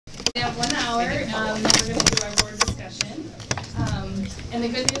We have 1 hour, then we're going to do our board discussion. And the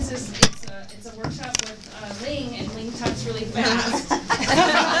good news is it's a workshop with Ling, and Ling talks really fast.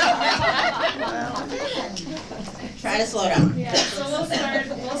 Try to slow down. Yeah, so we'll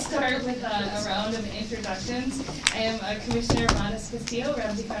start with a round of introductions. I am Commissioner Monis Castillo,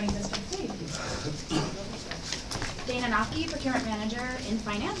 Ramsey County District 3. Dana Noffke, Procurement Manager in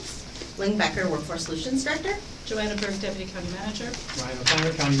Finance. Ling Becker, Workforce Solutions Director. Joanna Berg, Deputy County Manager. Ryan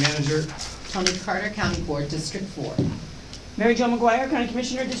O'Connor, County Manager. Tony Carter, County Board, District 4. Mary Jo McGuire, County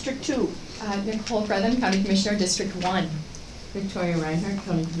Commissioner, District 2. Nicole Brennan, County Commissioner, District 1. Victoria Reinhardt,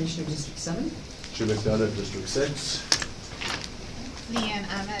 County Commissioner, District 7. Jim McDonough, District 6. Leanne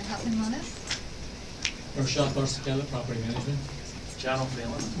Ahmed, Housing Wellness. Rochelle Barsikela, Property Management. John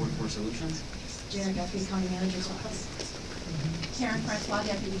O'Phelan, Workforce Solutions. Jared Guthrie, County Manager's Office. Karen Francois,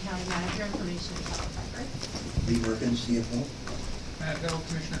 Deputy County Manager, Information and Public Record. Lee Workins, CFO. Matt Hill,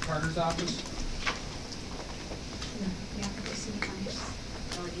 Commissioner Carter's office. Yeah, go see the finance.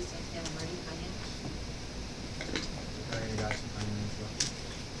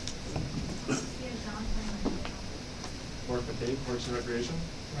 Mark McCabe, Parks and Recreation.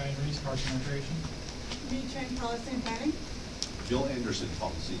 Ryan Reese, Parks and Recreation. Me, Chen, Policy and Planning. Jill Anderson,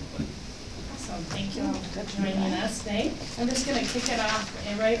 Policy and Planning. Awesome, thank you all for joining us today. I'm just going to kick it off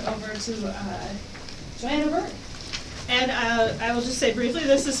and right over to Joanna Berg. And I will just say briefly,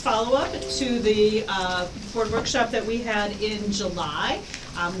 this is follow-up to the board workshop that we had in July.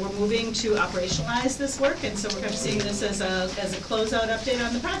 We're moving to operationalize this work, and so we're kind of seeing this as a closeout update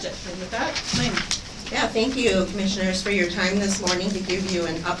on the project. And with that, Ling. Yeah, thank you, Commissioners, for your time this morning to give you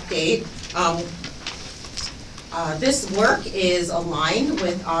an update. This work is aligned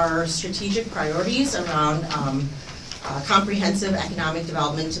with our strategic priorities around comprehensive economic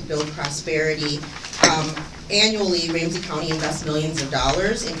development to build prosperity. Annually, Ramsey County invests millions of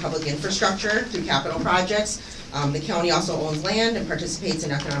dollars in public infrastructure through capital projects. The county also owns land and participates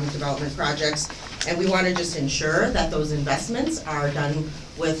in economic development projects. And we want to just ensure that those investments are done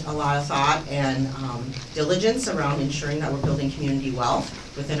with a lot of thought and diligence around ensuring that we're building community wealth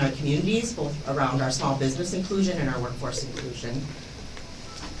within our communities, both around our small business inclusion and our workforce inclusion.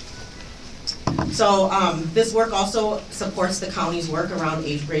 So this work also supports the county's work around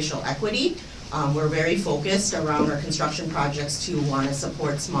racial equity. We're very focused around our construction projects to want to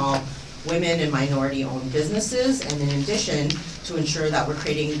support small women and minority-owned businesses, and in addition, to ensure that we're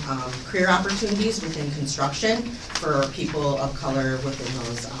creating career opportunities within construction for people of color within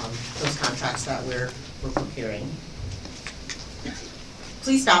those contracts that we're procuring.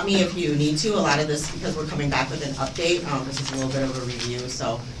 Please stop me if you need to. A lot of this, because we're coming back with an update, this is a little bit of a review,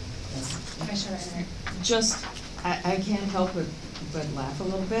 so. Yes. Just, I can't help but laugh a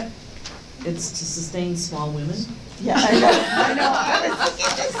little bit. It's to sustain small women. Yeah, I know. I was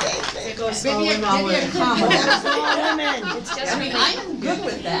thinking the same thing. It goes small women, all women. Small women. It's just me. I'm good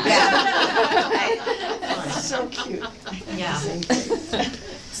with that. Yeah. So cute. Yeah.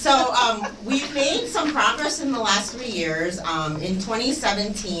 So we've made some progress in the last 3 years. In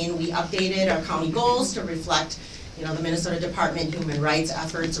 2017, we updated our county goals to reflect, the Minnesota Department of Human Rights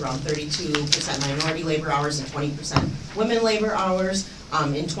efforts around 32% minority labor hours and 20% women labor hours.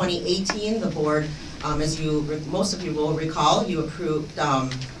 In 2018, the board, as most of you will recall, you approved a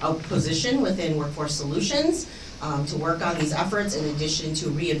position within Workforce Solutions to work on these efforts, in addition to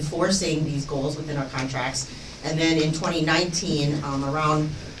reinforcing these goals within our contracts. And then in 2019,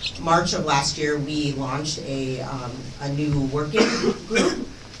 around March of last year, we launched a new working group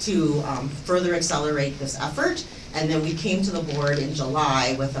to further accelerate this effort. And then we came to the board in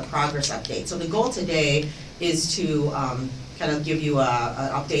July with a progress update. So the goal today is to kind of give you an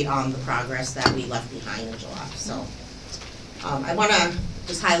update on the progress that we left behind in July. So I want to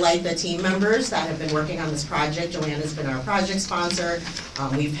just highlight the team members that have been working on this project. Joanna's been our project sponsor.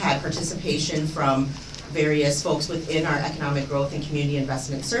 We've had participation from various folks within our Economic Growth and Community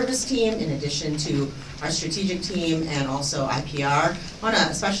Investment Service team, in addition to our strategic team and also IPR. I want to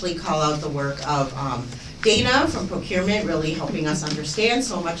especially call out the work of Dana from procurement, really helping us understand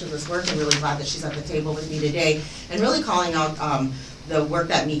so much of this work. I'm really glad that she's at the table with me today, and really calling out the work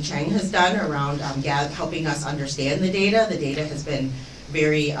that Mi Cheng has done around helping us understand the data. The data has been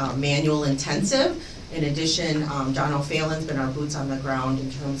very manual intensive. In addition, John O'Phelan's been our boots on the ground in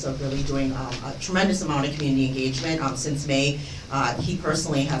terms of really doing a tremendous amount of community engagement. Since May, he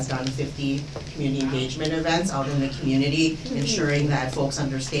personally has done 50 community engagement events out in the community, ensuring that folks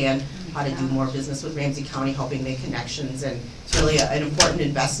understand how to do more business with Ramsey County, helping make connections, and it's really an important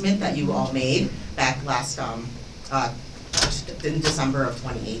investment that you all made back last in December of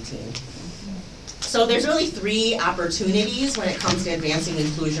 2018. So there's really 3 opportunities when it comes to advancing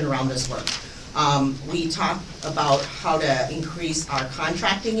inclusion around this work. We talked about how to increase our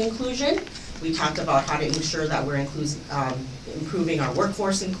contracting inclusion. We talked about how to ensure that we're improving our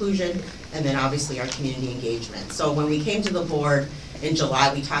workforce inclusion, and then obviously our community engagement. So when we came to the board in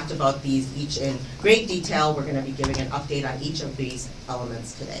July, we talked about these each in great detail. We're gonna be giving an update on each of these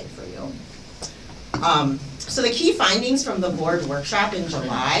elements today for you. So the key findings from the board workshop in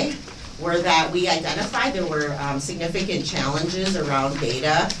July were that we identified there were significant challenges around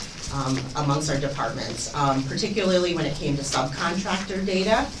data amongst our departments, particularly when it came to subcontractor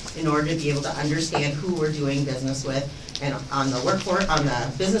data, in order to be able to understand who we're doing business with, and on the workforce, on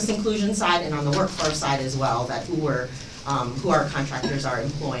the business inclusion side, and on the workforce side as well, that who our contractors are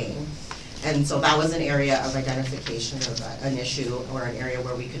employing. And so that was an area of identification of an issue or an area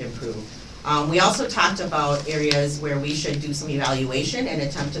where we could improve. We also talked about areas where we should do some evaluation and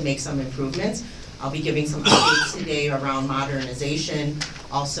attempt to make some improvements. I'll be giving some updates today around modernization,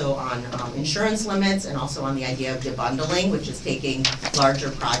 also on insurance limits, and also on the idea of debundling, which is taking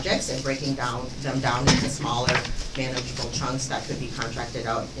larger projects and breaking them down into smaller, manageable chunks that could be contracted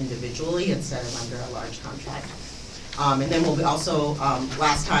out individually instead of under a large contract. And then we'll be also,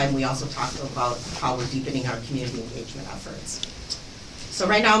 last time we also talked about how we're deepening our community engagement efforts. So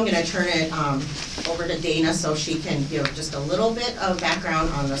right now I'm going to turn it over to Dana so she can give just a little bit of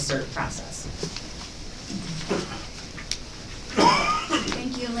background on the CERT process.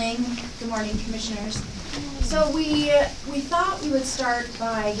 Thank you, Ling. Good morning, commissioners. So we thought we would start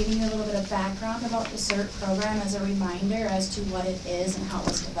by giving you a little bit of background about the CERT program as a reminder as to what it is and how it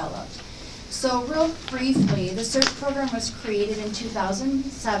was developed. So real briefly, the CERT program was created in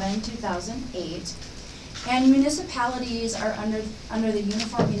 2007, 2008, and municipalities are under the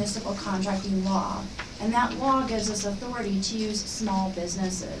Uniform Municipal Contracting Law, and that law gives us authority to use small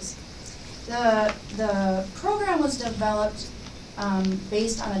businesses. The program was developed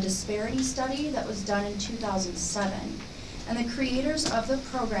based on a disparity study that was done in 2007. And the creators of the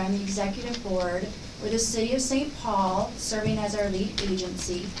program, the executive board, were the City of St. Paul, serving as our lead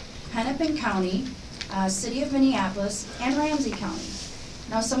agency, Hennepin County, City of Minneapolis, and Ramsey County.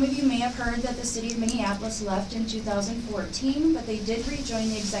 Now, some of you may have heard that the City of Minneapolis left in 2014, but they did rejoin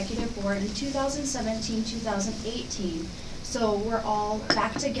the executive board in 2017, 2018. So we're all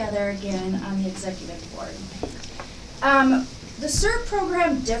back together again on the executive board. The CERT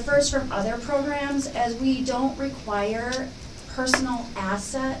program differs from other programs as we don't require personal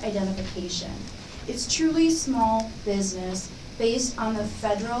asset identification. It's truly small business based on the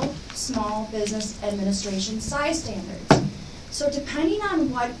federal Small Business Administration size standards. So depending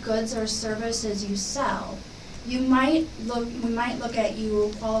on what goods or services you sell, we might look at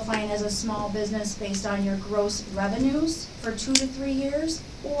you qualifying as a small business based on your gross revenues for 2 to 3 years,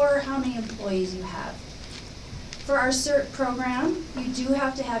 or how many employees you have. For our CERT program, you do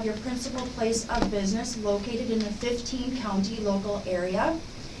have to have your principal place of business located in the 15-county local area,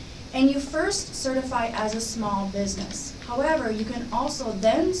 and you first certify as a small business. However, you can also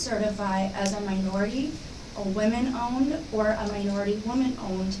then certify as a minority, a women-owned, or a minority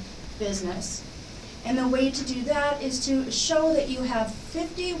woman-owned business. And the way to do that is to show that you have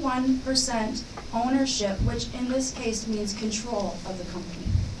 51% ownership, which in this case means control of the company.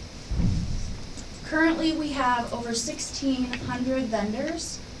 Currently, we have over 1,600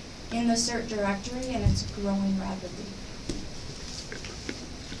 vendors in the CERT directory, and it's growing rapidly.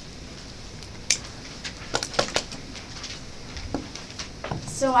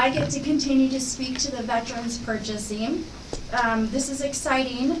 So I get to continue to speak to the veterans purchasing. This is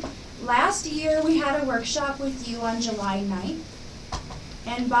exciting. Last year, we had a workshop with you on July 9th,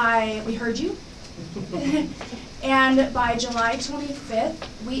 and we heard you. And by July 25th,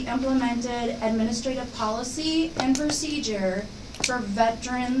 we implemented administrative policy and procedure for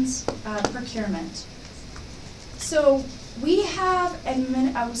veterans procurement. So we have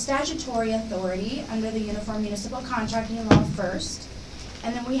statutory authority under the Uniform Municipal Contracting Law first,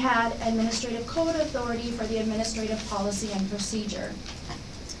 and then we had administrative code authority for the administrative policy and procedure.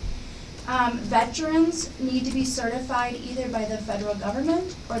 Veterans need to be certified either by the federal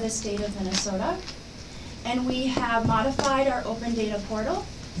government or the state of Minnesota. And we have modified our open data portal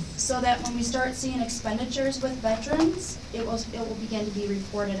so that when we start seeing expenditures with veterans, it will begin to be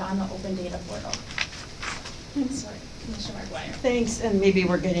reported on the open data portal. Sorry, Commissioner McGuire. Thanks, and maybe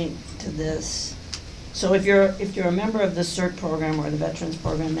we're getting to this. So if you're a member of the CERT program or the Veterans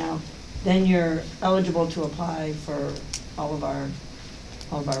program now, then you're eligible to apply for all of our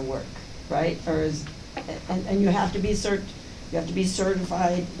work, right? And you have to be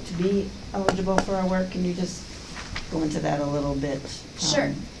certified to be eligible for our work. Can you just go into that a little bit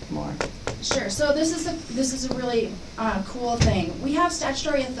Sure. more? Sure, so this is a really cool thing. We have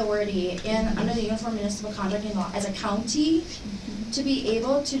statutory authority under the Uniform Municipal Contracting Law as a county to be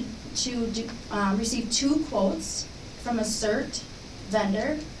able to receive 2 quotes from a CERT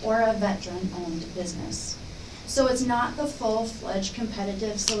vendor or a veteran-owned business. So it's not the full-fledged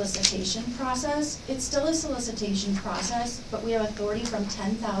competitive solicitation process. It's still a solicitation process, but we have authority from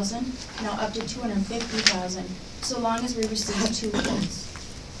 10,000 now up to 250,000, so long as we receive 2 quotes.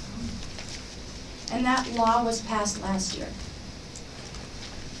 And that law was passed last year.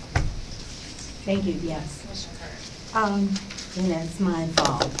 Thank you, yes. And it's my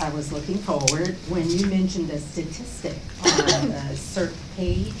fault. I was looking forward when you mentioned a statistic on the CERT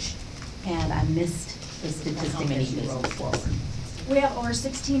page, and I missed the statistic that you wrote forward. We have over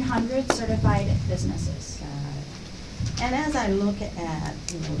 1,600 certified businesses. And as I look at,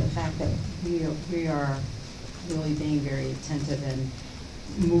 the fact that we are really being very attentive and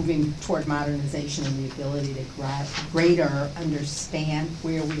moving toward modernization and the ability to greater understand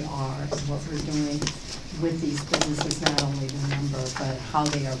where we are and what we're doing with these businesses, not only the number, but how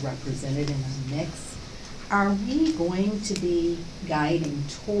they are represented in a mix. Are we going to be guiding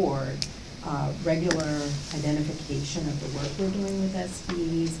toward regular identification of the work we're doing with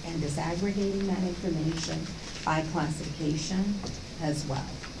SPEs and disaggregating that information by classification as well?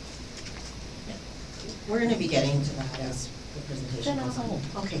 We're going to be getting to that as the presentation Then goes on. I'll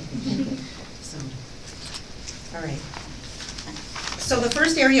hold. Okay. So, all right. So the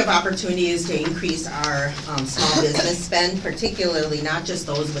first area of opportunity is to increase our small business spend, particularly not just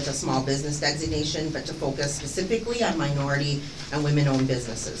those with a small business designation, but to focus specifically on minority and women-owned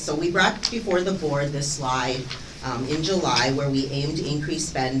businesses. So we brought before the board this slide in July where we aim to increase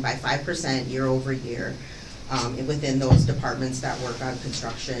spend by 5% year over year within those departments that work on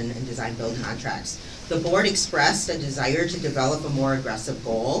construction and design build contracts. The board expressed a desire to develop a more aggressive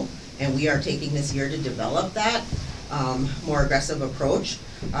goal, and we are taking this year to develop that more aggressive approach.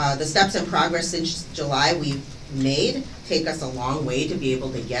 The steps in progress since July we've made take us a long way to be able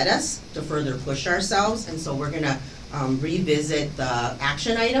to get us to further push ourselves, and so we're going to revisit the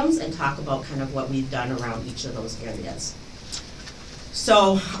action items and talk about kind of what we've done around each of those areas.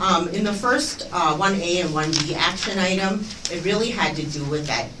 So in the first 1A and 1B action item, it really had to do with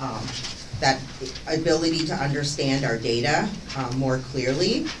that that ability to understand our data more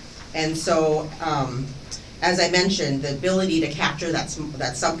clearly. And so as I mentioned, the ability to capture that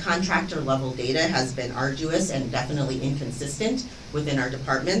subcontractor level data has been arduous and definitely inconsistent within our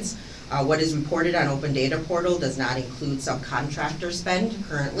departments. What is reported on Open Data Portal does not include subcontractor spend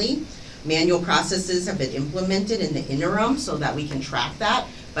currently. Manual processes have been implemented in the interim so that we can track that,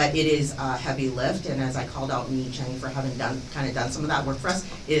 but it is a heavy lift, and as I called out me, Jenny, for having done some of that work for us,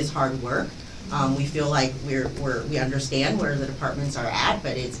 it is hard work. We feel like we understand where the departments are at,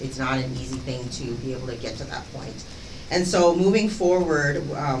 but it's not an easy thing to be able to get to that point. And so moving forward,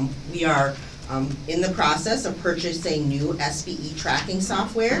 we are in the process of purchasing new SPE tracking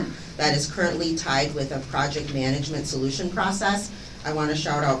software that is currently tied with a project management solution process. I want to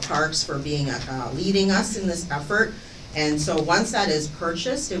shout out Parks for being leading us in this effort. And so once that is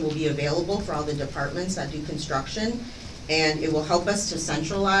purchased, it will be available for all the departments that do construction, and it will help us to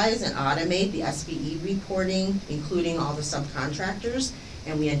centralize and automate the SPE reporting, including all the subcontractors,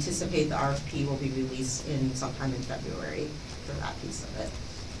 and we anticipate the RFP will be released sometime in February for that piece of it.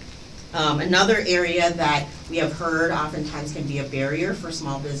 Another area that we have heard oftentimes can be a barrier for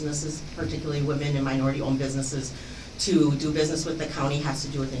small businesses, particularly women and minority-owned businesses, to do business with the county has to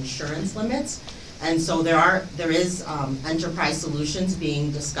do with insurance limits. And so there is enterprise solutions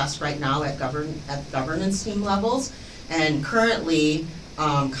being discussed right now at governance team levels. And currently,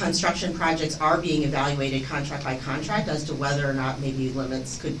 construction projects are being evaluated contract by contract as to whether or not maybe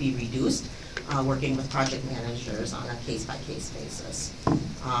limits could be reduced, working with project managers on a case-by-case basis.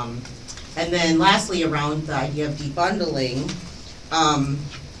 And then lastly, around the idea of debundling,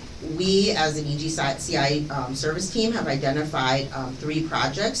 we as an EGCI service team have identified 3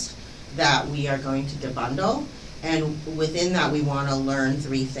 projects that we are going to debundle, and within that we want to learn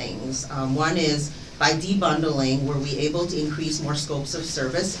 3 things. One is, by debundling, were we able to increase more scopes of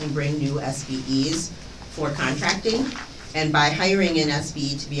service and bring new SPEs for contracting? And by hiring an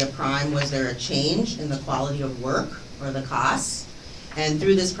SPE to be a prime, was there a change in the quality of work or the costs? And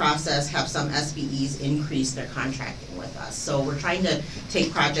through this process, have some SPEs increase their contracting with us. So we're trying to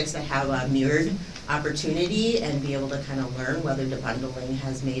take projects that have a mirrored opportunity and be able to kind of learn whether debundling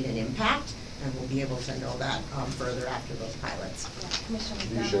has made an impact, and we'll be able to know that further after those pilots.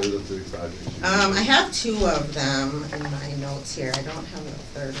 Can you share the 3 projects? I have 2 of them in my notes here. I don't have a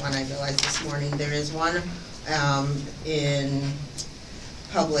third one, I realized this morning. There is one in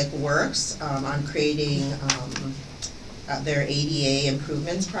Public Works on creating their ADA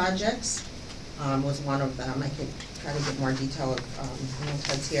improvements projects. Was one of them. I could try to get more detail of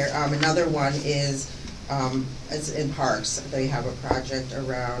Ted's here. Another one is in parks. They have a project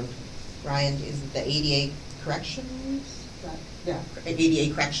around, Ryan, is it the ADA corrections? Yeah,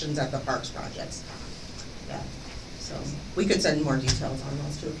 ADA corrections at the parks projects. Yeah. So we could send more details on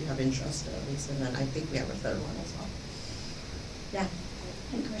those too if you have interest, at least. And then I think we have a third one as well. Yeah.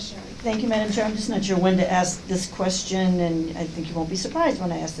 Thank you, Madam Chair. I'm just not sure when to ask this question, and I think you won't be surprised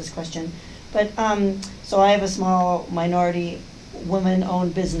when I ask this question. But, so I have a small minority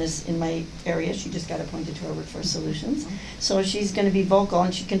woman-owned business in my area. She just got appointed to our Workforce Solutions. So she's gonna be vocal,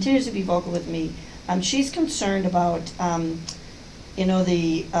 and she continues to be vocal with me. She's concerned about, you know,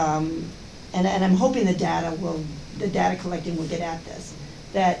 and I'm hoping the data collecting will get at this.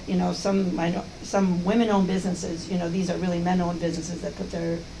 That, you know, some women-owned businesses, you know, these are really men-owned businesses that put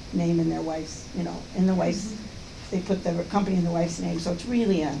their name in their wife's, you know, in the wife's, they put the company in the wife's name, so it's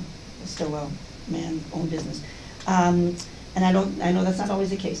really still a man-owned business. And I know that's not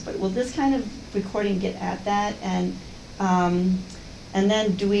always the case, but will this kind of recording get at that? And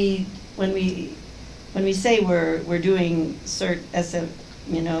then do we, when we say we're doing CERT SM,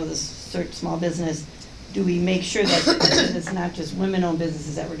 you know, the CERT small business, do we make sure that it's not just women-owned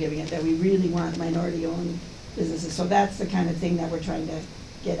businesses that we're giving it, that we really want minority-owned businesses? So that's the kind of thing that we're trying to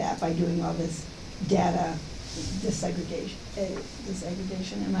get at by doing all this data desegregation.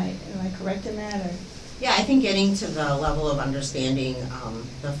 Am I correct in that, or? Yeah, I think getting to the level of understanding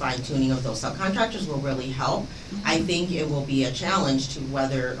the fine-tuning of those subcontractors will really help. I think it will be a challenge to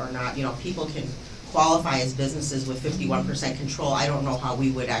whether or not, you know, people can qualify as businesses with 51% control. I don't know how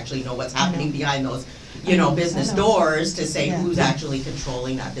we would actually know what's happening behind those, you know, business doors to say who's actually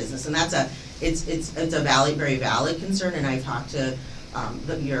controlling that business. And that's it's a very valid concern, and I've talked to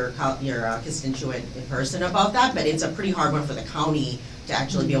your constituent in person about that, but it's a pretty hard one for the county to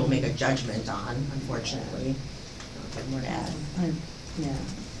actually be able to make a judgment on, unfortunately. More to add.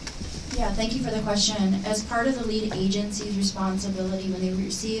 Yeah, thank you for the question. As part of the lead agency's responsibility, when they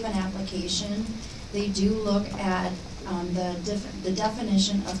receive an application, they do look at the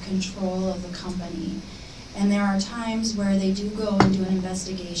definition of control of the company. And there are times where they do go and do an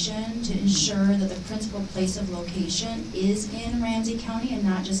investigation to ensure that the principal place of location is in Ramsey County and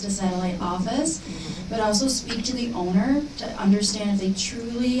not just a satellite office, but also speak to the owner to understand if they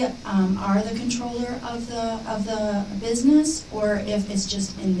truly are the controller of the business or if it's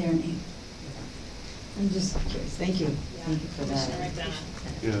just in their name. I'm just curious. Thank you. Thank you for that.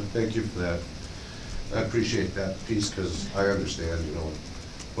 Yeah, thank you for that. I appreciate that piece because I understand, you know,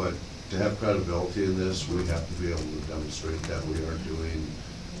 but to have credibility in this, we have to be able to demonstrate that we are doing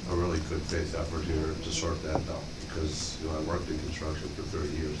a really good faith effort here to sort that out. Because, you know, I worked in construction for 30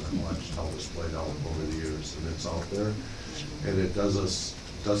 years. I've watched how this played out over the years, and it's out there. And it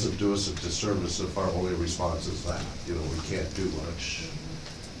doesn't do us a disservice if our only response is that. You know, we can't do much.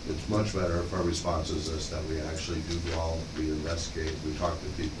 It's much better if our response is this, that we actually do well, we investigate, we talk to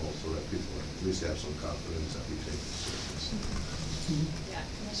people, so that people at least have some confidence that we take this serious. Yeah,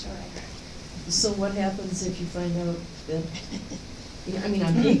 Commissioner Reinhardt. So what happens if you find out that, I mean,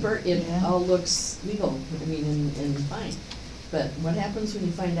 on paper, it all looks legal, I mean, and fine. But what happens when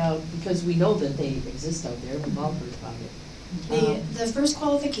you find out, because we know that they exist out there, we've all heard about it. The first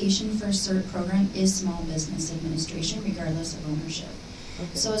qualification for a CERT program is Small Business Administration, regardless of ownership.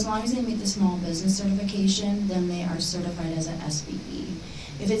 Okay. So as long as they meet the small business certification, then they are certified as an SBE.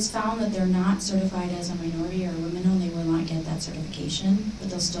 If it's found that they're not certified as a minority or women-owned, they will not get that certification, but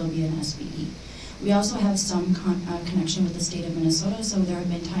they'll still be an SBE. We also have some connection with the state of Minnesota, so there have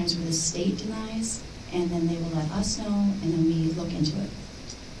been times where the state denies, and then they will let us know, and then we look into it.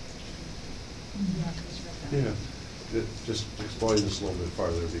 Yeah, just explain this a little bit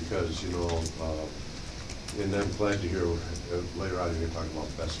farther because, you know, and I'm glad to hear later on you're going to talk about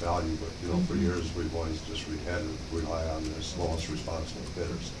best value, but, you know, for years we've always just had to rely on the slowest responsible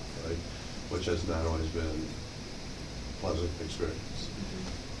bidder stuff, right? Which has not always been a pleasant experience.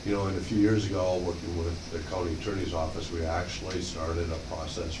 You know, and a few years ago, working with the county attorney's office, we actually started a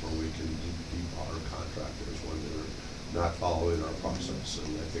process where we can debar contractors when they're not following our process.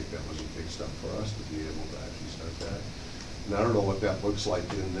 And I think that was a big step for us to be able to actually start that. And I don't know what that looks like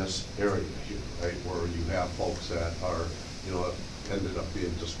in this area here, right, where you have folks that are, you know, ended up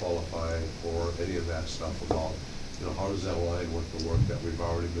being disqualified or any of that stuff about, you know, how does that align with the work that we've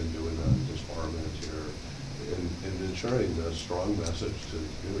already been doing on disbarment here and ensuring a strong message to the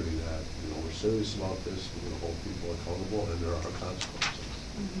community that, you know, we're serious about this, we're going to hold people accountable, and there are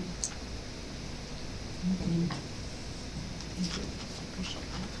consequences.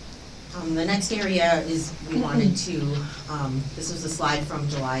 The next area is we wanted to, this was a slide from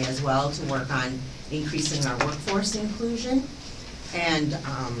July as well, to work on increasing our workforce inclusion. And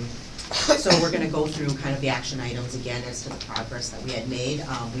so we're gonna go through kind of the action items again as to the progress that we had made.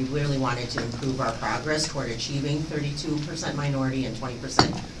 We really wanted to improve our progress toward achieving 32% minority and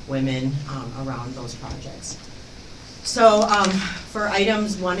 20% women around those projects. So for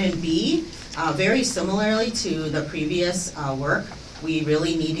items 1 and B, very similarly to the previous work, we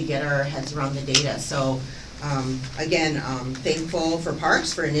really need to get our heads around the data. So again, thankful for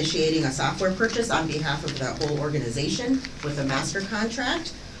Parks for initiating a software purchase on behalf of the whole organization with a master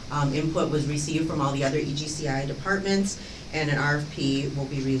contract. Input was received from all the other EGCI departments, and an RFP will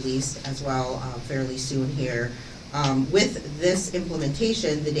be released as well fairly soon here. With this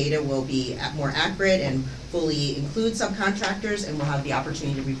implementation, the data will be more accurate and fully include subcontractors, and we'll have the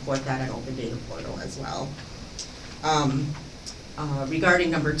opportunity to report that on Open Data Portal as well.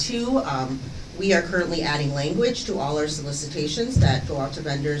 Regarding number 2, we are currently adding language to all our solicitations that go out to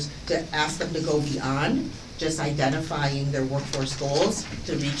vendors to ask them to go beyond just identifying their workforce goals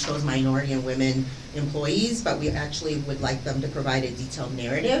to reach those minority and women employees, but we actually would like them to provide a detailed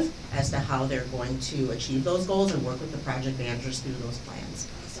narrative as to how they're going to achieve those goals and work with the project managers through those plans.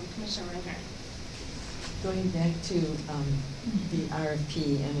 So Commissioner Reiner. Going back to the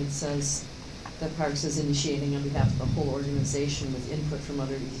RFP, and it says that Parks is initiating on behalf of the whole organization with input from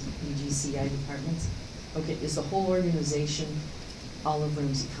other EGCI departments. Okay, is the whole organization all of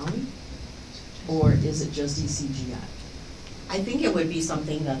Ramsey County? Or is it just ECGI? I think it would be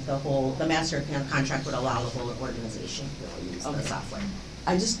something that the master contract would allow the whole organization to use the software.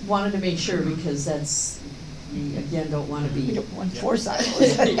 I just wanted to make sure, because that's, we again don't want to be. We don't want four silos.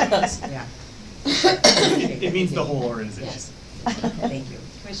 Yes. Yeah. It means the whole organization. Yes. Thank you.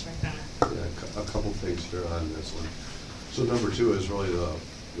 Commissioner McDonough. Yeah, a couple things here on this one. So number 2 is really the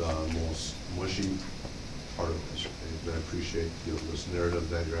most mushy part of this. And I appreciate, you know, this narrative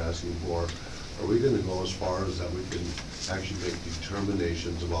that you're asking for. Are we going to go as far as that we can actually make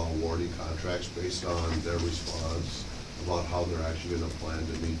determinations about awarding contracts based on their response about how they're actually going to plan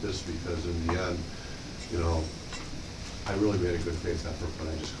to meet this? Because in the end, you know, I really made a good faith effort,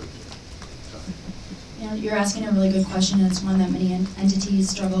 but I just couldn't do it. Yeah, you're asking a really good question, and it's one that many entities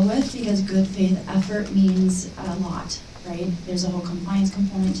struggle with, because good faith effort means a lot, right? There's a whole compliance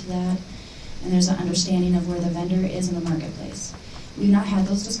component to that, and there's an understanding of where the vendor is in the marketplace. We've not had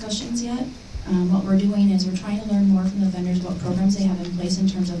those discussions yet. What we're doing is we're trying to learn more from the vendors, what programs they have in place in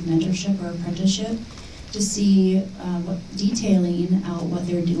terms of mentorship or apprenticeship, to see detailing out what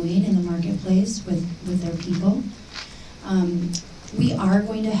they're doing in the marketplace with their people. We are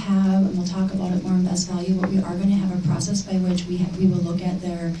going to have, and we'll talk about it more in best value, but we are going to have a process by which we will look at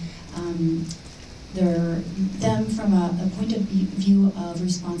them from a point of view of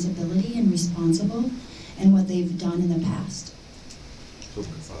responsibility and responsible, and what they've done in the past. So,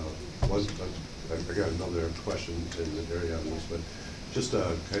 I got another question in the area on this, but just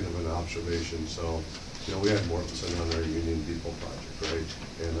a kind of an observation. So, you know, we had Mortensen on our Union People project,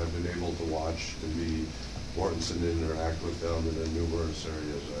 right? And I've been able to watch and be Mortensen interact with them in numerous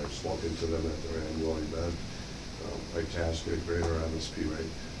areas. I've spoken to them at their annual event. I tasked a greater MSP, right?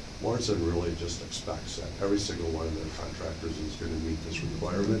 Mortensen really just expects that every single one of their contractors is going to meet this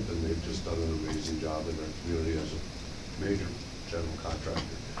requirement, and they've just done an amazing job in their community as a major general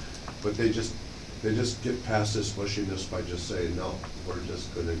contractor. But they just get past this mushiness by just saying, no, we're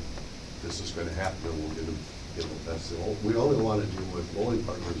just gonna, this is gonna happen, and we're gonna, you know, that's the whole, we only want to deal with rolling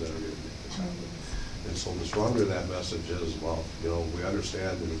partners that are gonna make this happen. And so the stronger that message is, well, you know, we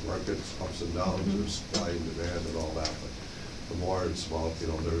understand that the market's ups and downs, there's supply and demand and all that, but the more it's about, you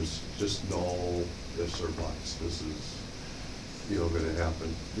know, there's just no ifs or buts. This is, you know, gonna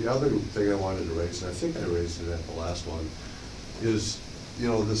happen. The other thing I wanted to raise, and I think I raised it at the last one, is, you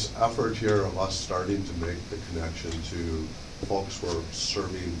know, this effort here of us starting to make the connection to folks who are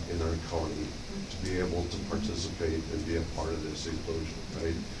serving in our county to be able to participate and be a part of this inclusion,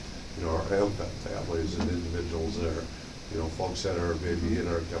 right? You know, our AMPET families and individuals there, you know, folks that are maybe in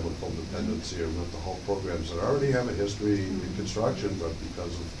our chemical dependency or mental health programs that already have a history in construction, but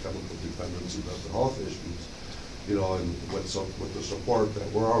because of chemical dependency, mental health issues, you know, and with the support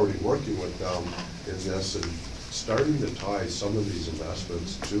that we're already working with them in this, and starting to tie some of these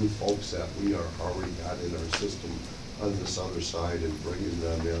investments to folks that we are already got in our system on this other side, and bringing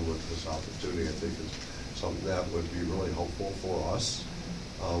them in with this opportunity, I think is something that would be really helpful for us,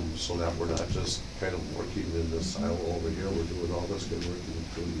 so that we're not just kind of working in this silo over here. We're doing all this good work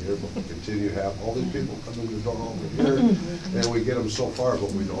in here, but we continue to have all these people come in the door over here, and we get them so far,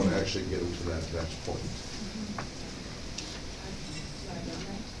 but we don't actually get them to that next point.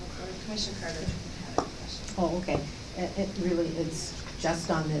 Commissioner Carter had a question. Oh, okay. It really, it's just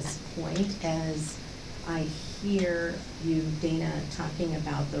on this point, as I hear you, Dana, talking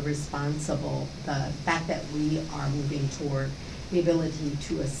about the fact that we are moving toward the ability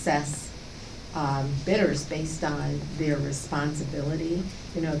to assess bidders based on their responsibility.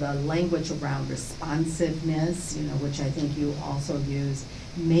 You know, the language around responsiveness, you know, which I think you also use,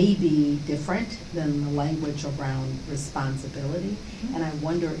 may be different than the language around responsibility. And I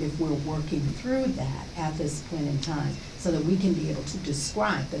wonder if we're working through that at this point in time so that we can be able to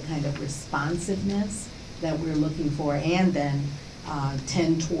describe the kind of responsiveness that we're looking for, and then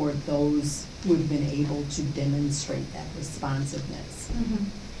tend toward those who have been able to demonstrate that responsiveness.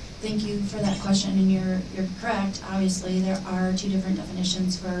 Thank you for that question, and you're correct. Obviously, there are two different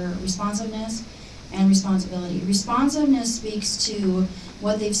definitions for responsiveness and responsibility. Responsiveness speaks to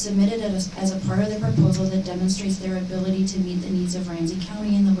what they've submitted as a part of their proposal that demonstrates their ability to meet the needs of Ramsey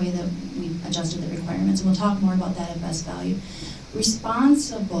County in the way that we've adjusted the requirements, and we'll talk more about that at best value.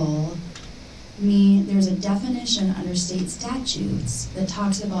 Responsible there's a definition under state statutes that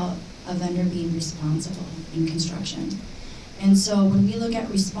talks about a vendor being responsible in construction. And so when we look at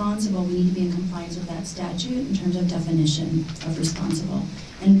responsible, we need to be in compliance with that statute in terms of definition of responsible.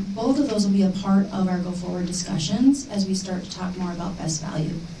 And both of those will be a part of our go-forward discussions as we start to talk more about best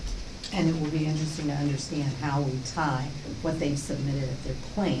value. And it will be interesting to understand how we tie what they've submitted at their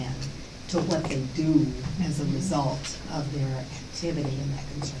plan to what they do as a result of their activity in that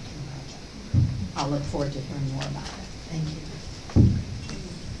construction project. I'll look forward to hearing more about it. Thank you.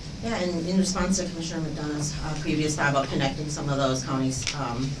 Yeah, and in response to Commissioner McDonough's previous thought about connecting some of those counties'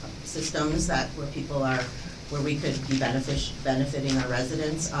 systems where we could be benefiting our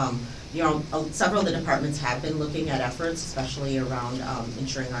residents. You know, several of the departments have been looking at efforts, especially around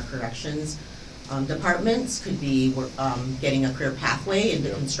ensuring our corrections departments could be getting a career pathway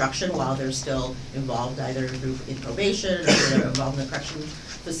into construction while they're still involved either in probation or they're involved in the corrections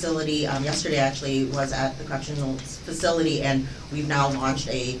facility. Yesterday actually was at the correctional facility, and we've now launched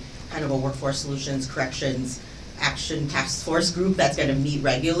a kind of a workforce solutions corrections action task force group that's going to meet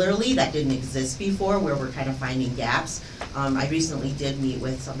regularly. That didn't exist before, where we're kind of finding gaps. I recently did meet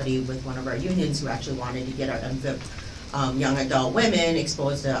with somebody with one of our unions who actually wanted to get our MVIP young adult women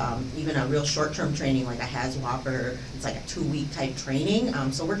exposed to even a real short-term training like a HAZWOP, or it's like a 2-week type training.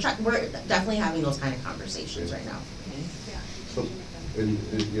 So we're definitely having those kind of conversations right now. So, and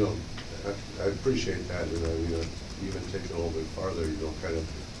you know, I appreciate that, and even take it a little bit farther, you know, kind of,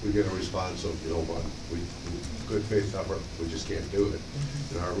 we get a response of, you know what, we good faith effort, we just can't do it.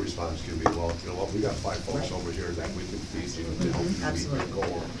 And our response can be, well, you know what, we got 5 folks over here that we can feed you to help you meet your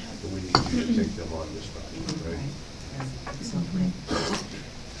goal, and we need you to take them on this project, right?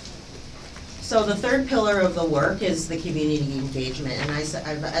 So the third pillar of the work is the community engagement, and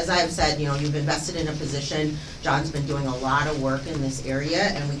as I've said, you know, you've invested in a position. John's been doing a lot of work in this area,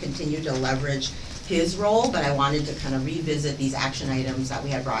 and we continue to leverage his role, but I wanted to kind of revisit these action items that we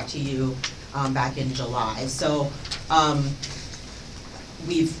had brought to you back in July. So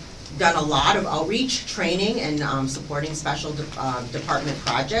we've done a lot of outreach, training, and supporting special department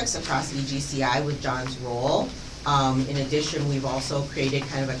projects across EGCI with John's role. In addition, we've also created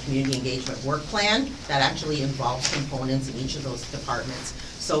kind of a community engagement work plan that actually involves components in each of those departments.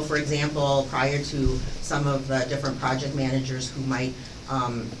 So for example, prior to some of the different project managers who might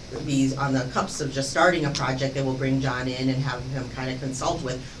be on the cusp of just starting a project, they will bring John in and have him kind of consult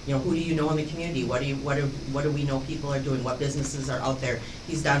with, you know, who do you know in the community? What do we know people are doing? What businesses are out there?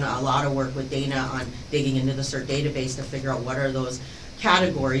 He's done a lot of work with Dana on digging into the CERT database to figure out what are those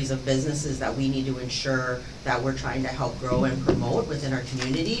categories of businesses that we need to ensure that we're trying to help grow and promote within our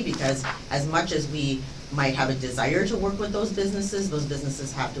community, because as much as we might have a desire to work with those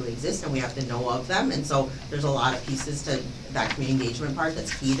businesses have to exist and we have to know of them, and so there's a lot of pieces to that community engagement part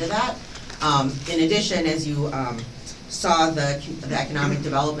that's key to that. In addition, as you saw the economic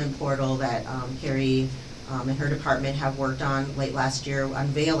development portal that Carrie and her department have worked on late last year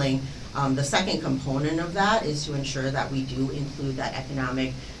unveiling, the second component of that is to ensure that we do include that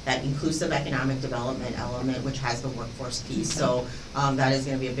inclusive economic development element, which has the workforce piece. So that is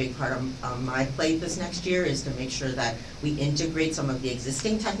going to be a big part of my plate this next year, is to make sure that we integrate some of the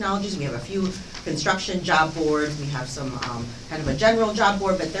existing technologies. We have a few construction job boards, we have some kind of a general job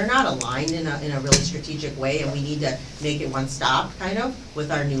board, but they're not aligned in a really strategic way, and we need to make it one stop kind of with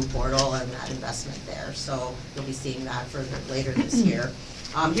our new portal and that investment there. So you'll be seeing that further later this year.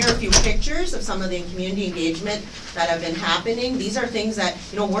 Here are a few pictures of some of the community engagement that have been happening. These are things that,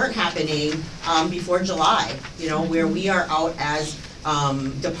 you know, weren't happening before July, you know, where we are out as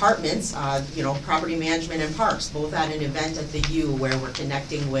departments, you know, property management and parks, both at an event at the U where we're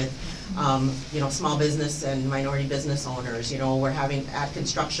connecting with small business and minority business owners. We're having at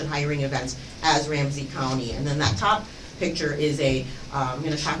construction hiring events as Ramsey County. And then that top picture is I'm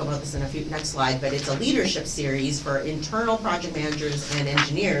gonna talk about this in next slide, but it's a leadership series for internal project managers and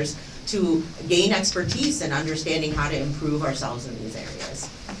engineers to gain expertise and understanding how to improve ourselves in these areas.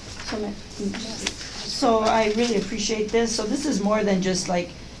 So I really appreciate this. So this is more than just like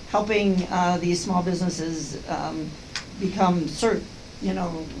helping these small businesses become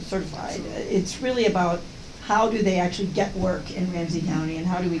certified. It's really about how do they actually get work in Ramsey County, and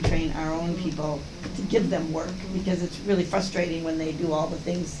how do we train our own people to give them work, because it's really frustrating when they do all the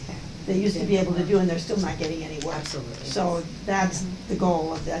things they used to be able to do and they're still not getting any work. Absolutely. So that's the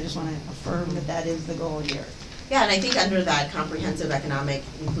goal of I just want to affirm that that is the goal here. Yeah, and I think under that comprehensive economic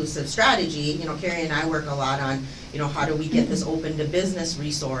inclusive strategy, Carrie and I work a lot on, how do we get this open to business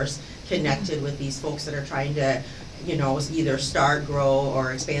resource connected with these folks that are trying to, either start, grow,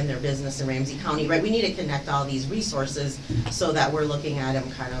 or expand their business in Ramsey County, right? We need to connect all these resources so that we're looking at them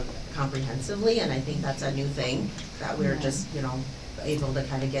kind of comprehensively, and I think that's a new thing that we're just, able to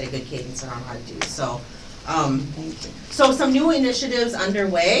kind of get a good cadence around how to do. So, so some new initiatives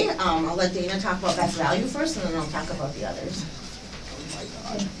underway. I'll let Dana talk about best value first, and then I'll talk about the others.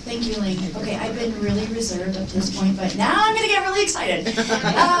 Thank you, Ling. Okay, I've been really reserved up to this point, but now I'm going to get really excited.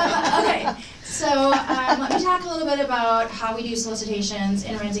 Okay, so let me talk a little bit about how we do solicitations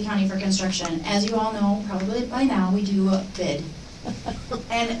in Ramsey County for construction. As you all know, probably by now, we do a bid.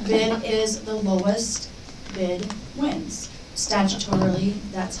 And bid is the lowest bid wins. Statutorily,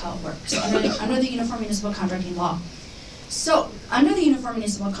 that's how it works, under the Uniform Municipal Contracting Law. So, under the Uniform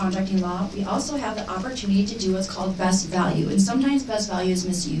Municipal Contracting Law, we also have the opportunity to do what's called best value, and sometimes best value is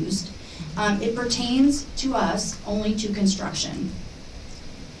misused. It pertains to us only to construction.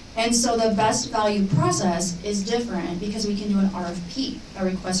 And so the best value process is different because we can do an RFP, a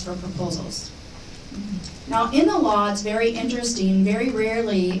request for proposals. Now, in the law, it's very interesting. Very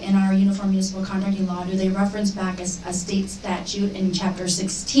rarely in our Uniform Municipal Contracting Law do they reference back a state statute in Chapter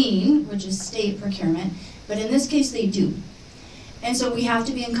 16, which is state procurement, but in this case they do. And so we have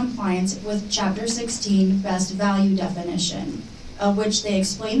to be in compliance with Chapter 16 best value definition, of which they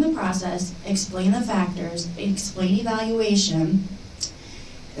explain the process, explain the factors, explain evaluation.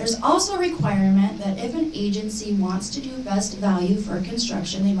 There's also a requirement that if an agency wants to do best value for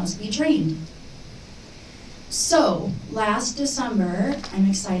construction, they must be trained. So, last December, I'm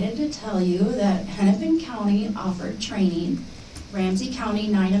excited to tell you that Hennepin County offered training. Ramsey County,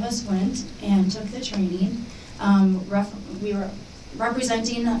 9 of us went and took the training. We were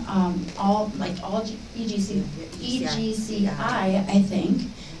representing all EGCI, I think,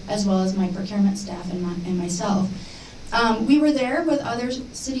 as well as my procurement staff and myself. We were there with other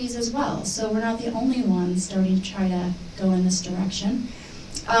cities as well, so we're not the only ones starting to try to go in this direction.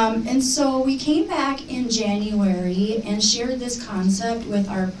 And so we came back in January and shared this concept with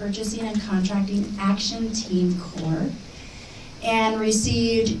our Purchasing and Contracting Action Team Core, and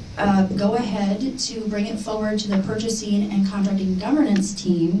received go-ahead to bring it forward to the Purchasing and Contracting Governance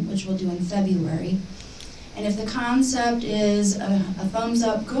Team, which we'll do in February. And if the concept is a thumbs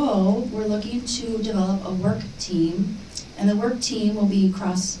up go, we're looking to develop a work team, and the work team will be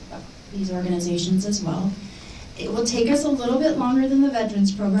across these organizations as well. It will take us a little bit longer than the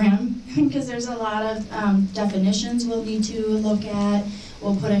Veterans Program because there's a lot of definitions we'll need to look at.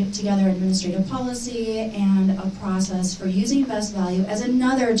 We'll put together administrative policy and a process for using best value as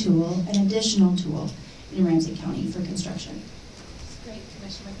another tool, an additional tool in Ramsey County for construction. Great,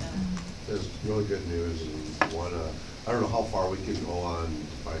 Commissioner McDonough. There's really good news, and I don't know how far we can go on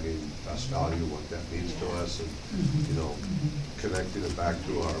finding best value, what that means to us, and connecting it back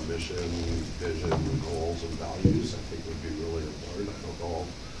to our mission, vision, goals, and values. I think would be really important. I don't know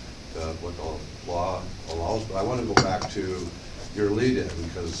what the law allows, but I want to go back to your lead-in,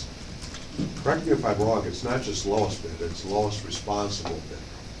 because, correct me if I'm wrong, it's not just lowest bid, it's lowest responsible bid.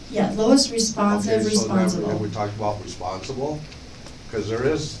 Yeah, lowest responsive, responsible. And we talked about responsible, because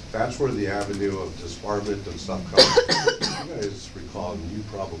that's where the avenue of disbarment and stuff comes. You guys recall, and you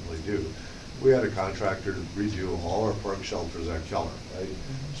probably do, we had a contractor redo all our park shelters at Keller, right?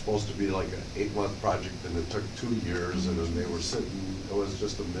 Supposed to be like an 8-month project, and it took 2 years, and then they were sitting, it was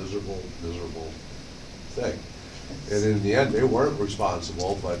just a miserable thing. And in the end, they weren't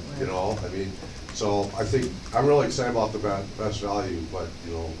responsible, but, so I think, I'm really excited about the best value, but,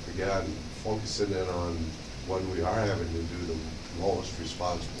 again, focusing in on when we are having to do the lowest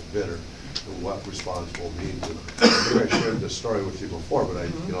responsible bidder. what responsible means. And I think I shared this story with you before, but I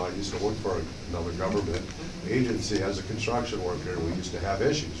used to work for another government agency as a construction worker, and we used to have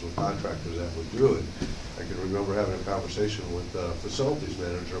issues with contractors that would do it. I can remember having a conversation with the facilities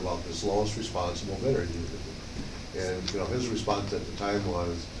manager about this lowest responsible bidder. And his response at the time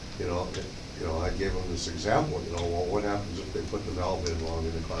was, I gave him this example, well, what happens if they put the valve in wrong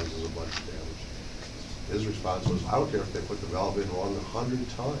and it causes a bunch of damage? His response was, I don't care if they put the valve in wrong 100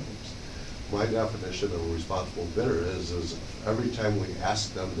 times. My definition of a responsible bidder is every time we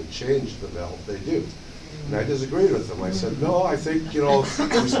ask them to change the valve, they do. And I disagreed with him. I said, no, I think,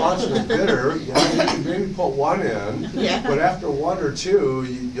 responsible bidder, you can maybe put one in, but after one or two,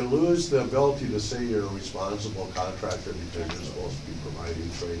 you lose the ability to say you're a responsible contractor because you're supposed to be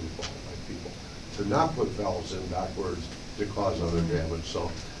providing trained qualified people to not put valves in backwards to cause other damage. So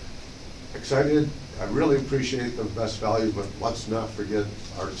excited. I really appreciate the best value, but let's not forget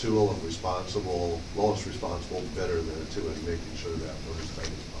our tool of lowest responsible bidder there too, and making sure that we're as tight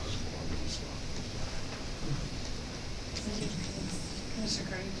as possible on this stuff. Commissioner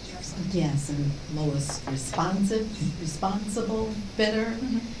Carter, did you have something? Yes, and lowest responsible bidder.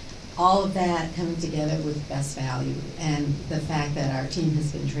 All of that coming together with best value, and the fact that our team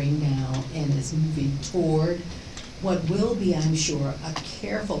has been trained now and is moving toward what will be, I'm sure, a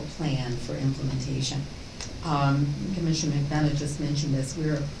careful plan for implementation. Commissioner McDonough just mentioned this.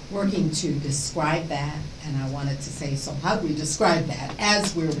 We're working to describe that, and I wanted to say, so how do we describe that?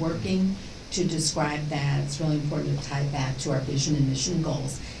 As we're working to describe that, it's really important to tie back to our vision and mission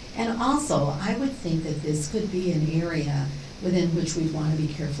goals. And also, I would think that this could be an area within which we'd want to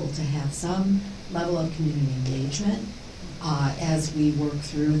be careful to have some level of community engagement as we work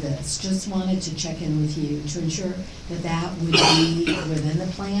through this. Just wanted to check in with you to ensure that that would be within the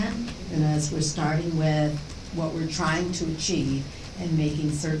plan, and as we're starting with what we're trying to achieve and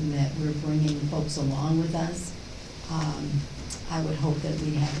making certain that we're bringing folks along with us, I would hope that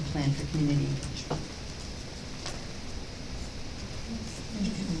we'd have a plan for community engagement.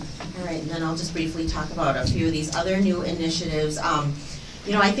 All right, and then I'll just briefly talk about a few of these other new initiatives.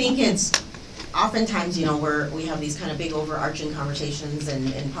 I think it's oftentimes, we have these kind of big overarching conversations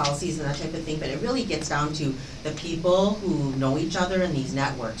and policies and that type of thing, but it really gets down to the people who know each other in these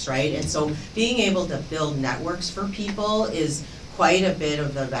networks, right? And so being able to build networks for people is quite a bit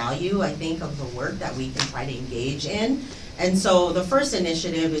of the value, I think, of the work that we can try to engage in. And so the first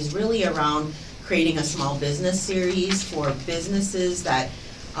initiative is really around creating a small business series for businesses that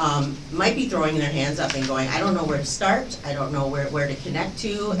might be throwing their hands up and going, I don't know where to start, I don't know where to connect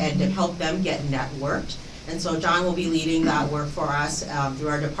to, and to help them get networked. And so John will be leading that work for us through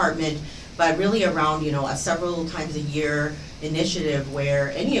our department, but really around a several times a year initiative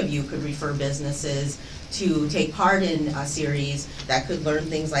where any of you could refer businesses to take part in a series that could learn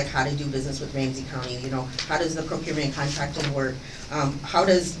things like how to do business with Ramsey County, how does the procurement and contracting work, how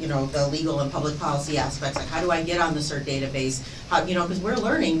does, the legal and public policy aspects, like how do I get on the CERT database, how, because we're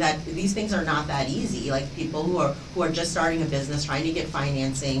learning that these things are not that easy, like people who are just starting a business, trying to get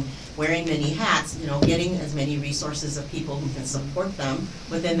financing, wearing many hats, getting as many resources of people who can support them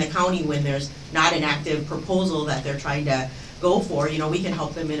within the county when there's not an active proposal that they're trying to go for, we can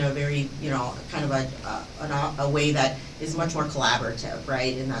help them in a very, kind of a way that is much more collaborative,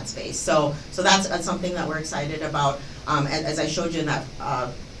 right, in that space. So that's something that we're excited about. As I showed you in that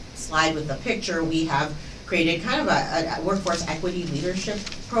slide with the picture, we have created kind of a workforce equity leadership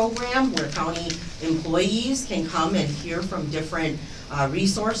program where county employees can come and hear from different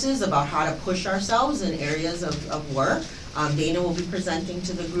resources about how to push ourselves in areas of work. Dana will be presenting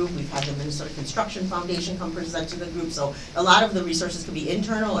to the group. We've had the Minnesota Construction Foundation come present to the group. So a lot of the resources could be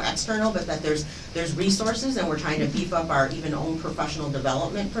internal or external, but that there's resources, and we're trying to beef up our even own professional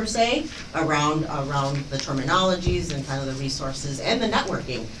development per se around the terminologies and kind of the resources and the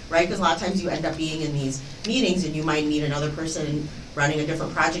networking, right? Because a lot of times you end up being in these meetings and you might meet another person running a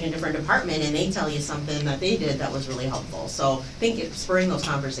different project in a different department, and they tell you something that they did that was really helpful. So I think spurring those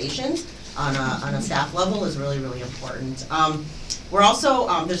conversations on a staff level is really, really important. We're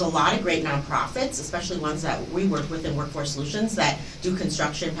also, there's a lot of great nonprofits, especially ones that we work with in Workforce Solutions that do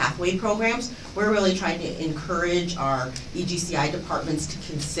construction pathway programs. We're really trying to encourage our EGCI departments to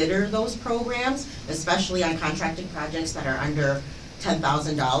consider those programs, especially on contracted projects that are under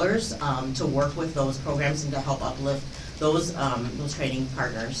 $10,000, to work with those programs and to help uplift those training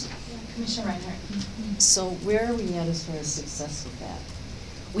partners. Commissioner Reinhardt. So where are we at as far as success with that?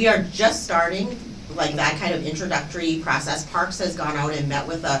 We are just starting, like that kind of introductory process. Parks has gone out and met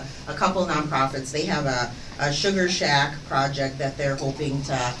with a couple nonprofits. They have a Sugar Shack project that they're hoping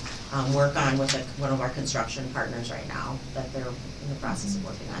to work on with one of our construction partners right now that they're in the process of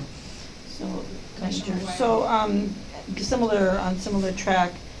working on. So, Commissioner White. So, similar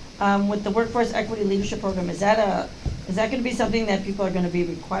track, with the Workforce Equity Leadership Program, is that gonna be something that people are gonna be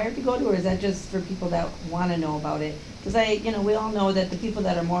required to go to, or is that just for people that wanna know about it? Because we all know that the people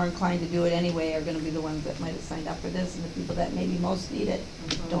that are more inclined to do it anyway are gonna be the ones that might have signed up for this, and the people that maybe most need it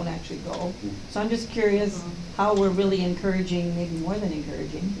don't actually go. So I'm just curious how we're really encouraging, maybe more than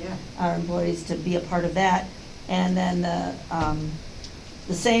encouraging, our employees to be a part of that. And then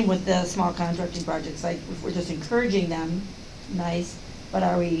the same with the small contracting projects, like if we're just encouraging them, nice, but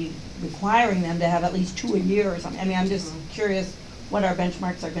are we requiring them to have at least 2 a year or something? I mean, I'm just curious what our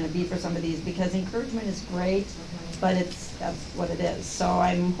benchmarks are gonna be for some of these, because encouragement is great, but that's what it is. So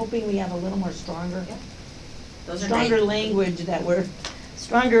I'm hoping we have a little more stronger language, that we're,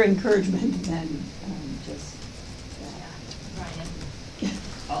 stronger encouragement than just,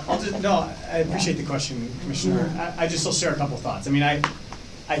 I appreciate the question, Commissioner. I just will share a couple thoughts. I mean, I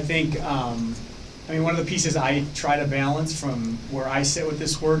think, one of the pieces I try to balance from where I sit with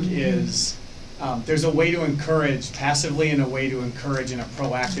this work is there's a way to encourage passively and a way to encourage in a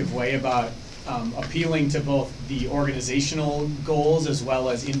proactive way about appealing to both the organizational goals as well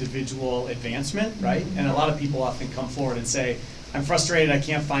as individual advancement, right? And a lot of people often come forward and say, I'm frustrated, I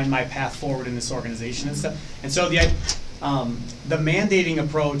can't find my path forward in this organization and stuff. And so the mandating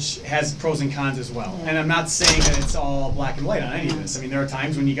approach has pros and cons as well. And I'm not saying that it's all black and white on any of this. I mean, there are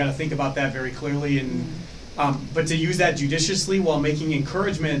times when you got to think about that very clearly, and but to use that judiciously while making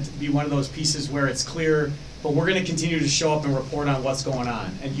encouragement be one of those pieces where it's clear, but we're going to continue to show up and report on what's going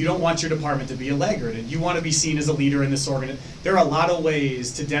on. And you don't want your department to be a laggard, and you want to be seen as a leader in this organization. There are a lot of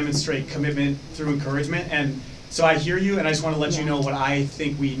ways to demonstrate commitment through encouragement, and so I hear you, and I just want to let you know what I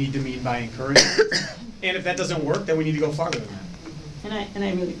think we need to mean by encouragement. And if that doesn't work, then we need to go farther than that. and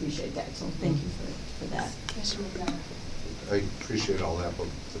I really appreciate that, so thank you for that. I appreciate all that, but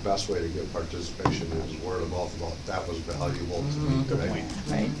the best way to get participation is word of mouth about that was valuable to me, Good right? point.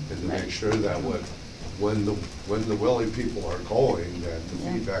 Right. And to make sure that when the willing people are going, that the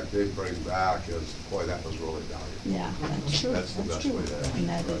feedback they bring back is, boy, that was really valuable. Yeah, that's true. That's the best way to And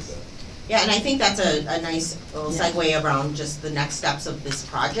that write is. that. Yeah, and I think that's a nice little segue around just the next steps of this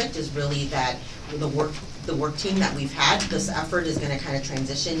project, is really that the work team that we've had, this effort is gonna kind of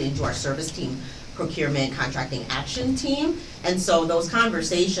transition into our service team procurement contracting action team. And so those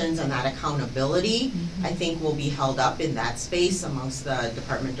conversations and that accountability, I think, will be held up in that space amongst the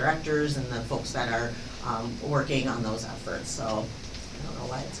department directors and the folks that are working on those efforts. So I don't know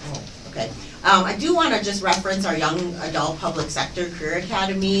why it's, okay. I do want to just reference our Young Adult Public Sector Career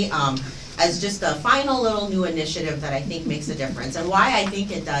Academy as just a final little new initiative that I think makes a difference. And why I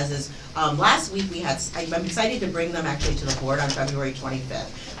think it does is, last week we had, I'm excited to bring them actually to the board on February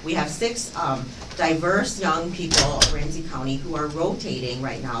 25th. We have 6 diverse young people of Ramsey County who are rotating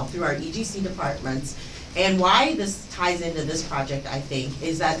right now through our EGC departments. And why this ties into this project, I think,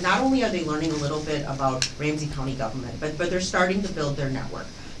 is that not only are they learning a little bit about Ramsey County government, but they're starting to build their network.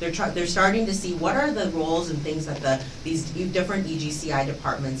 They're starting to see what are the roles and things that these different EGCI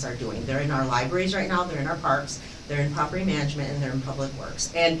departments are doing. They're in our libraries right now, they're in our parks, they're in property management, and they're in public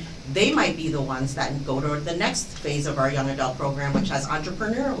works. And they might be the ones that go to the next phase of our young adult program, which has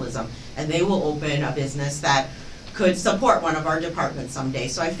entrepreneurialism, and they will open a business that could support one of our departments someday.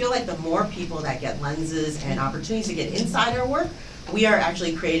 So I feel like the more people that get lenses and opportunities to get inside our work, we are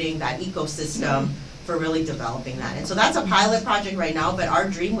actually creating that ecosystem for really developing that. And so that's a pilot project right now, but our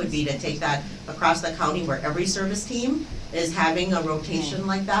dream would be to take that across the county where every service team is having a rotation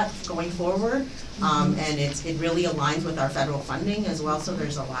like that going forward. And it really aligns with our federal funding as well, so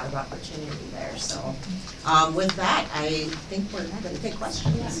there's a lot of opportunity there. So with that, I think we're going to take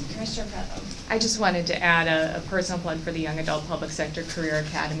questions. Commissioner Pratt. I just wanted to add a personal plug for the Young Adult Public Sector Career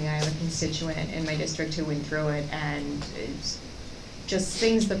Academy. I have a constituent in my district who went through it and just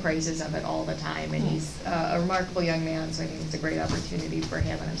sings the praises of it all the time. And he's a remarkable young man, so I think it's a great opportunity for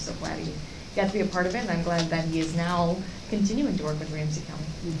him, and I'm so glad he got to be a part of it, and I'm glad that he is now continuing to work with Ramsey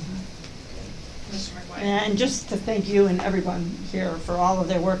County. And just to thank you and everyone here for all of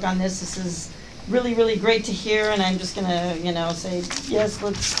their work on this. This is really, really great to hear, and I'm just gonna, say, yes,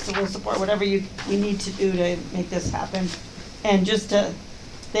 we'll support whatever we need to do to make this happen. And just to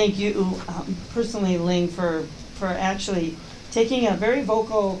thank you personally, Ling, for actually taking a very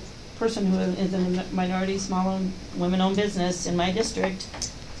vocal person who is in a minority, small women-owned business in my district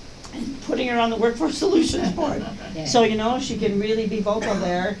and putting her on the Workforce Solutions Board. So, she can really be vocal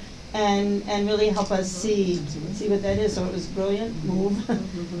there and really help us see what that is. So it was a brilliant move.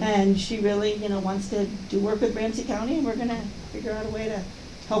 And she really, wants to do work with Ramsey County, and we're going to figure out a way to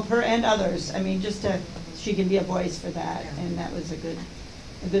help her and others. I mean, she can be a voice for that, and that was a good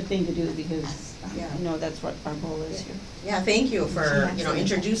a good thing to do because Yeah. I know that's what our goal is here. Yeah, thank you for,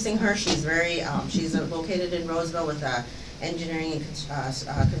 introducing her. She's very, she's located in Roseville with a engineering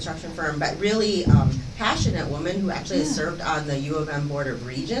and construction firm, but really passionate woman who actually has served on the U of M Board of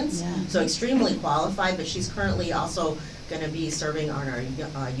Regents. Yeah. So extremely qualified, but she's currently also going to be serving on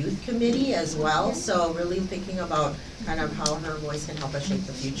our youth committee as well. So really thinking about kind of how her voice can help us shape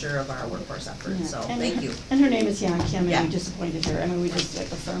the future of our workforce efforts. Yeah. So And thank you. And her name is Yang Kim, Yeah. and we just appointed her. I mean, we just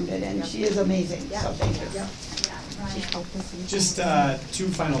affirmed it, and she is amazing, Yeah. so thank you. Yeah. Ryan. Just two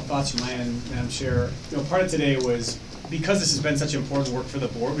final thoughts from my end, Madam Chair. Part of today was, because this has been such important work for the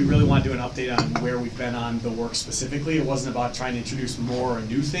board, we really want to do an update on where we've been on the work specifically. It wasn't about trying to introduce more or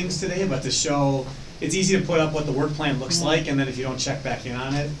new things today, but to show, it's easy to put up what the work plan looks like, and then if you don't check back in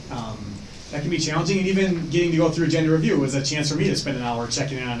on it, that can be challenging. And even getting to go through agenda review was a chance for me to spend an hour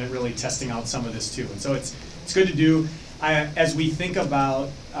checking in on it, really testing out some of this too. And so it's good to do. As we think about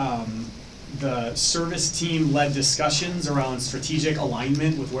the service team-led discussions around strategic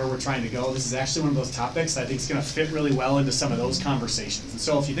alignment with where we're trying to go, this is actually one of those topics that I think is going to fit really well into some of those conversations. And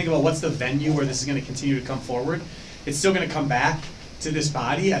so if you think about what's the venue where this is going to continue to come forward, it's still going to come back to this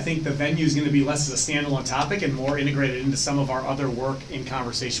body. I think the venue is going to be less as a standalone topic and more integrated into some of our other work in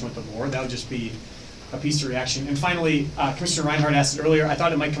conversation with the board. That would just be a piece of reaction. And finally, Commissioner Reinhardt asked it earlier. I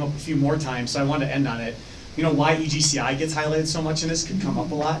thought it might come up a few more times, so I wanted to end on it. Why EGCI gets highlighted so much in this could come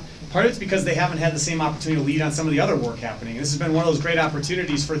up a lot. Part of it's because they haven't had the same opportunity to lead on some of the other work happening. This has been one of those great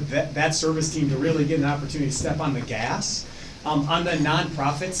opportunities for that service team to really get an opportunity to step on the gas. On the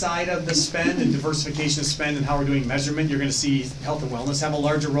nonprofit side of the spend and diversification of spend and how we're doing measurement, you're going to see health and wellness have a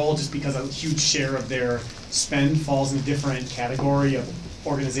larger role just because a huge share of their spend falls in a different category of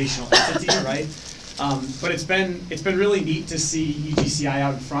organizational entity, right? But it's been really neat to see EGCI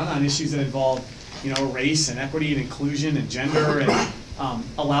out in front on issues that involve race and equity and inclusion and gender, and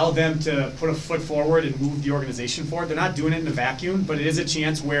allow them to put a foot forward and move the organization forward. They're not doing it in a vacuum, but it is a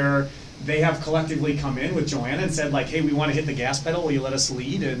chance where they have collectively come in with Joanna and said, like, hey, we want to hit the gas pedal, will you let us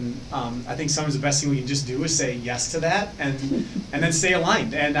lead? And I think sometimes the best thing we can just do is say yes to that and then stay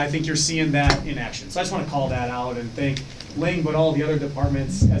aligned. And I think you're seeing that in action. So I just want to call that out and thank Ling, but all the other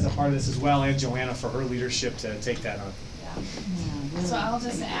departments as a part of this as well, and Joanna for her leadership to take that on. So I'll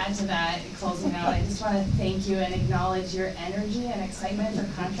just add to that, closing out, I just want to thank you and acknowledge your energy and excitement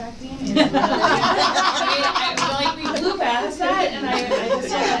for contracting. It's really, I feel like we flew past that, and I just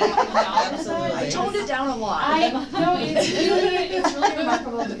want to acknowledge that. I toned it down a lot. It's really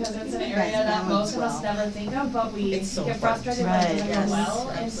remarkable because it's an area that most of us never think of, but we get frustrated when it doesn't go well.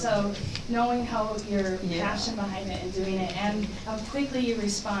 And so knowing how your passion behind it and doing it, and how quickly you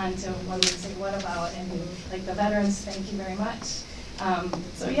respond to when we say, what about, and like the veterans, thank you very much.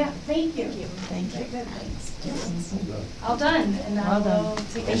 So yeah, thank you. Thank you. Very good, thanks. All done, and now we'll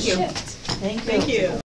take a Thank you. shift. Thank you. Thank you.